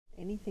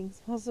Anything's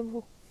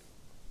possible.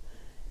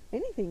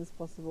 Anything's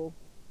possible.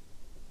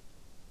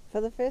 For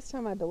the first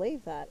time I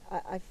believe that.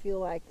 I feel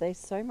like there's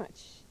so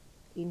much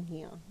in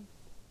here.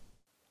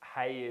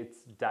 Hey,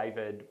 it's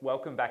David.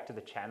 Welcome back to the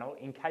channel.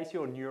 In case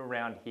you're new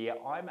around here,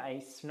 I'm a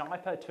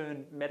sniper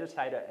turned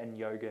meditator and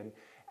yogin,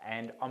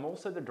 and I'm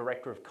also the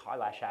director of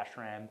Kailash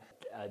Ashram,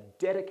 a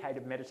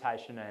dedicated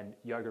meditation and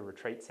yoga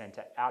retreat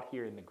center out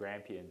here in the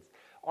Grampians.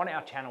 On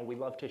our channel, we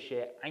love to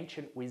share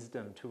ancient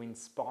wisdom to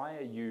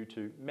inspire you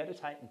to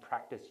meditate and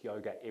practice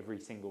yoga every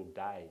single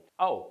day.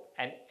 Oh,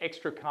 and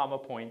extra karma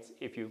points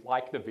if you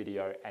like the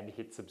video and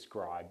hit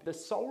subscribe. The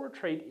Soul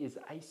Retreat is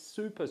a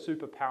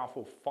super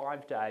powerful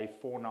 5-day,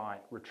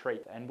 4-night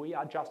retreat, and we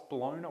are just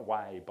blown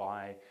away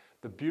by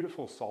the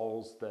beautiful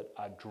souls that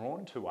are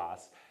drawn to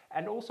us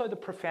and also the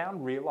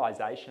profound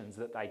realizations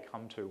that they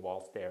come to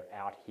whilst they're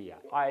out here.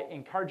 I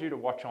encourage you to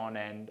watch on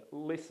and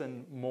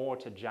listen more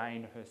to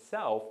Jane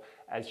herself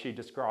as she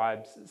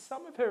describes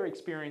some of her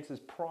experiences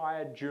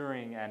prior,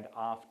 during, and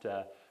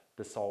after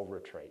the Soul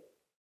Retreat.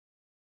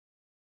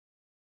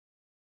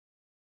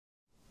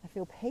 I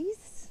feel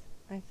peace.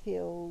 I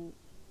feel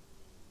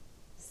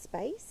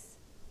space.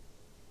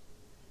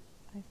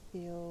 I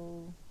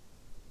feel,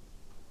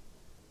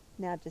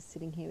 now just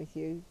sitting here with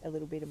you, a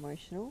little bit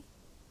emotional.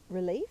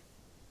 Relief.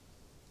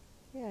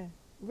 Yeah,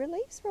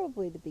 relief's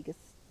probably the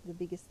biggest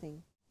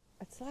thing.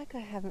 It's like I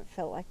haven't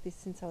felt like this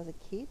since I was a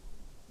kid.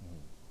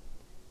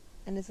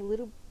 And there's a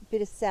little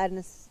bit of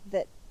sadness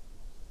that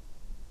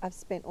I've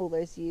spent all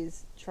those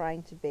years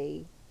trying to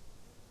be,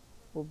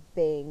 or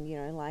being, you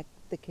know, like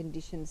the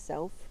conditioned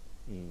self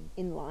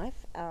in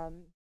life.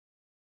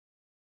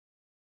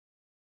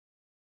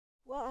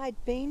 Well,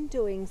 I'd been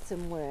doing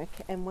some work,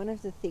 and one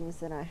of the things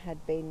that I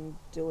had been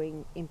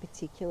doing in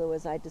particular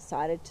was I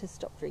decided to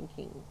stop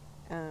drinking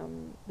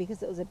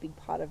because it was a big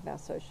part of our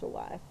social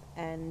life,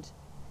 and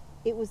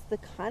it was the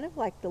kind of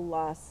like the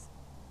last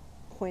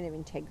point of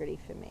integrity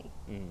for me.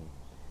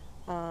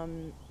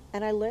 And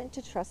I learned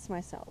to trust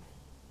myself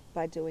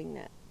by doing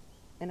that,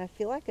 and I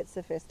feel like it's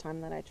the first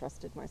time that I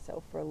trusted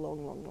myself for a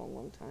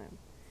long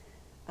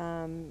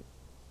time.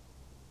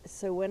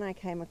 So when I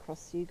came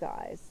across you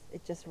guys,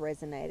 it just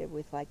resonated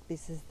with like,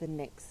 this is the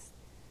next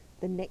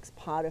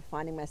part of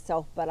finding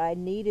myself, but I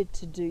needed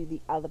to do the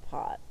other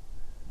part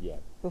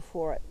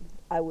before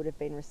I would have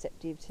been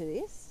receptive to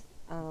this.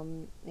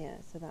 So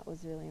that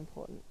was really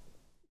important.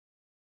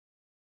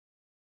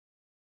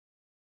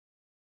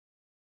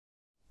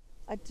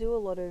 I do a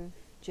lot of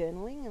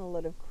journaling and a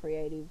lot of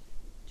creative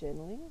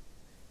journaling,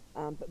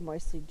 but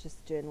mostly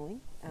just journaling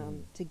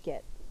to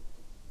get,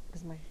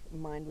 because my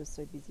mind was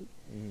so busy.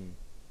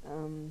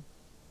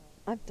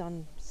 I've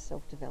done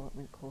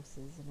self-development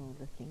courses and all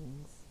the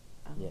things,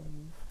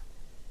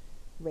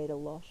 read a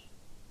lot,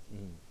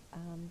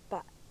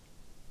 but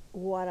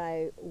what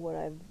I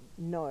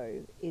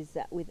know is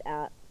that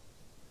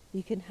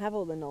you can have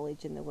all the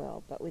knowledge in the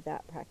world, but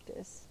without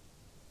practice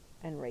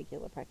and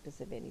regular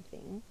practice of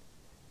anything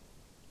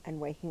and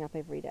waking up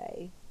every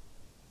day,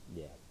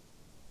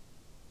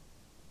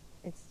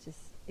 it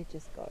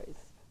just goes.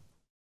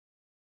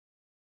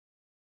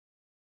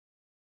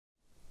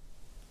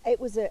 It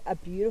was a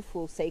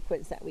beautiful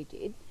sequence that we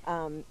did,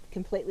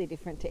 completely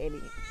different to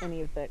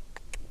any of the,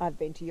 I've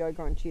been to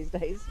yoga on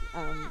Tuesdays,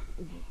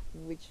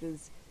 which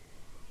was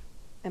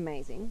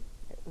amazing.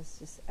 It was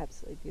just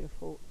absolutely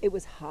beautiful. It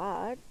was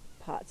hard,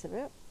 parts of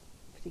it,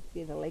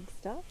 particularly the leg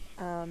stuff,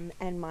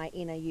 and my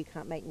inner "you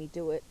can't make me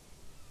do it"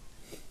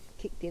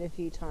 kicked in a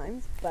few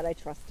times, but I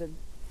trusted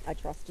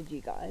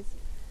you guys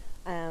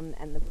and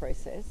the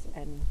process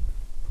and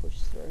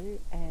pushed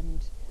through.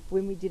 And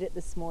when we did it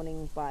this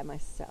morning by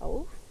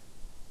myself,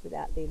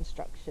 without the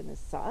instruction as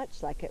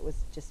such, like, it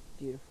was just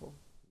beautiful.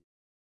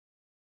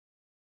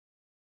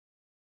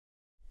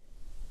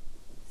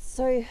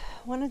 So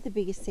one of the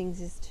biggest things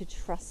is to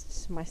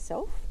trust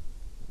myself,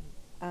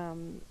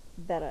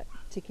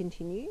 to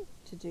continue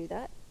to do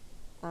that,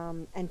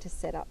 and to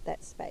set up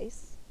that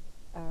space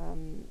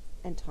and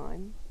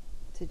time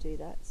to do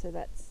that. So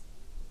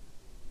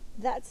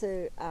that's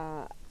a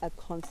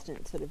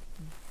constant sort of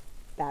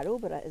battle,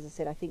 but as I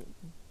said, I think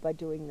by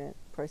doing the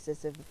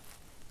process of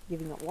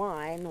giving up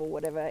wine or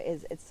whatever,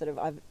 it's sort of,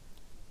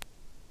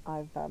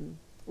 I've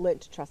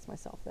learnt to trust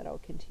myself that I'll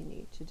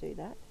continue to do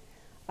that.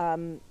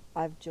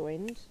 I've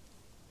joined,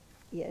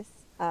 yes,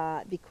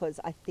 because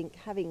I think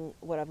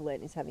what I've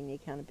learnt is having the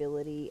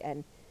accountability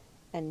and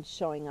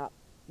showing up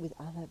with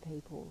other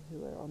people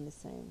who are on the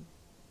same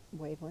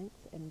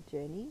wavelength and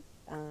journey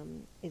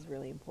is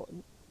really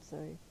important. So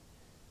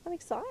I'm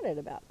excited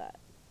about that,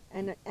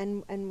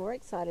 and more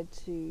excited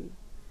to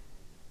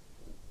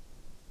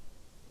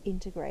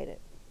integrate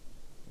it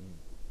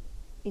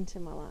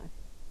into my life.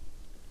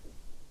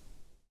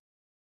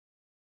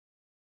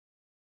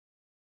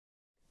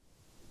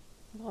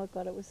 Oh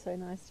God, it was so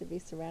nice to be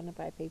surrounded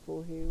by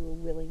people who were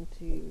willing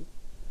to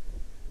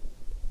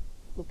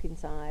look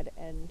inside,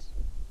 and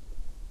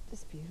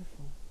just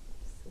beautiful.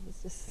 It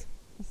was just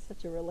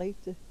such a relief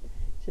to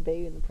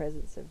be in the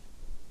presence of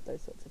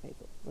those sorts of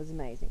people. It was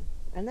amazing.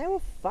 and they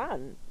were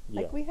fun.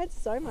 Yeah. Like we had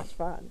so much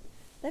fun.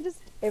 They're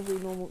just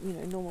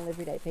normal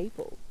everyday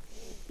people.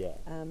 Yeah.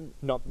 There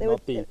Not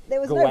the there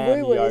was no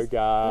glam woo-woos.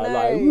 yoga. No,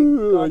 Like,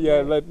 ooh, God,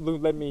 yeah, no.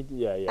 let me,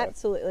 yeah.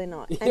 Absolutely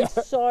not. Yeah. And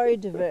so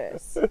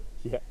diverse.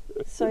 Yeah.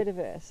 So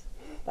diverse.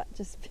 But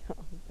just,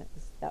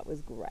 that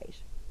was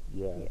great.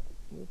 Yeah. Yeah,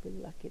 we were pretty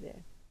lucky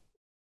there.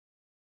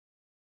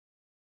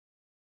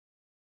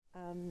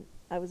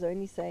 I was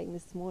only saying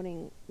this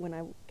morning when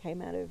I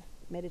came out of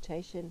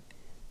meditation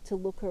to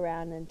look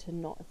around and to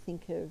not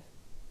think of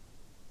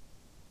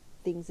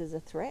things as a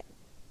threat,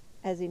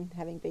 as in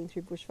having been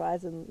through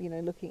bushfires and,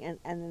 looking and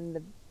then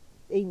the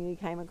emu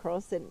came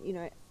across and,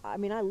 I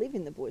mean, I live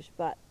in the bush,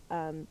 but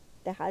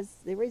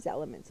there is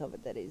elements of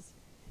it that is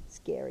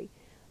scary,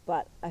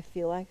 but I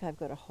feel like I've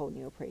got a whole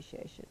new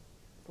appreciation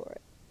for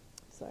it.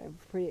 So I'm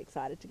pretty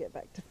excited to get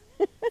back to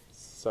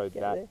So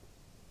get that there.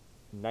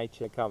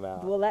 nature come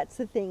out. Well, that's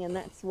the thing, and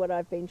that's what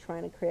I've been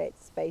trying to create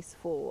space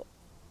for,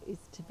 is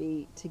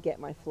to get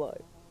my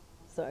flow.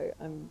 So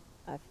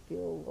I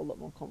feel a lot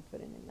more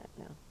confident in that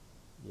now.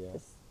 Yeah.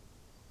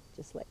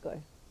 Just let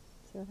go.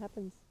 See what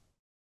happens.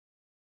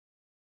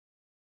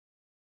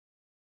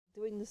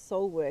 Doing the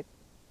soul work,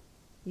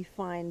 you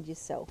find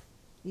yourself.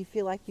 You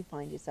feel like you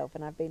find yourself,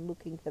 and I've been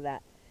looking for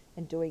that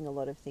and doing a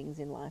lot of things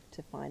in life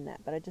to find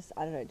that. But I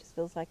don't know, it just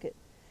feels like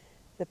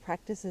the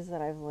practices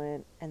that I've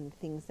learned and the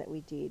things that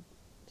we did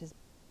just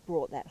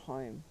brought that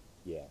home.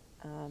 Yeah.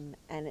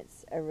 And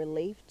it's a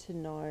relief to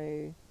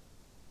know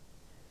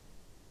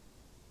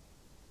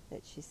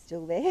that she's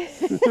still there.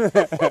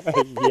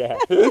 Yeah.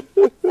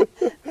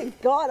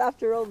 Thank God,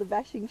 after all the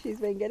bashing she's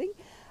been getting.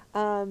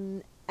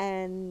 And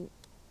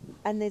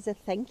there's a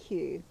thank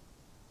you.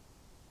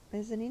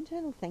 There's an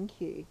internal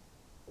thank you,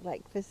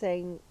 like for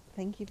saying,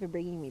 thank you for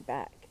bringing me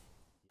back.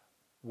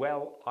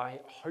 Well, I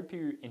hope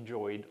you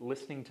enjoyed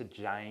listening to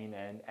Jane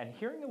and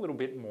hearing a little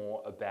bit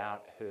more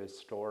about her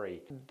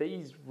story.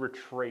 These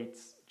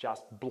retreats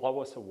just blow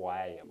us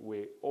away.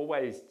 We're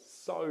always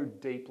so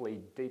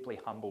deeply, deeply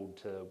humbled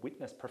to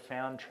witness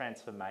profound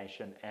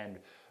transformation and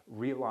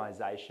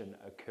realization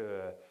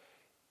occur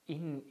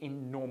in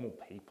normal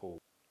people.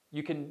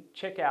 You can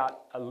check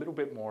out a little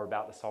bit more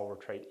about the Soul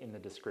Retreat in the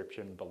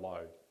description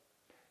below.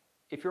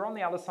 If you're on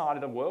the other side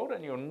of the world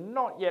and you're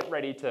not yet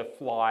ready to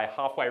fly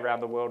halfway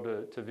around the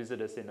world to visit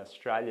us in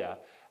Australia,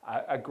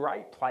 a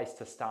great place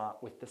to start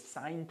with the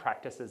same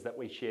practices that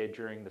we shared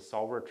during the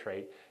Soul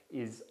Retreat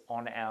is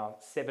on our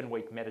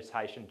 7-week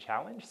meditation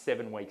challenge,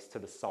 7 weeks to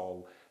the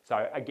soul.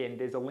 So again,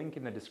 there's a link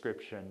in the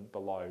description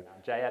below.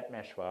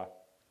 Atmeshwar.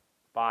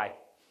 Bye.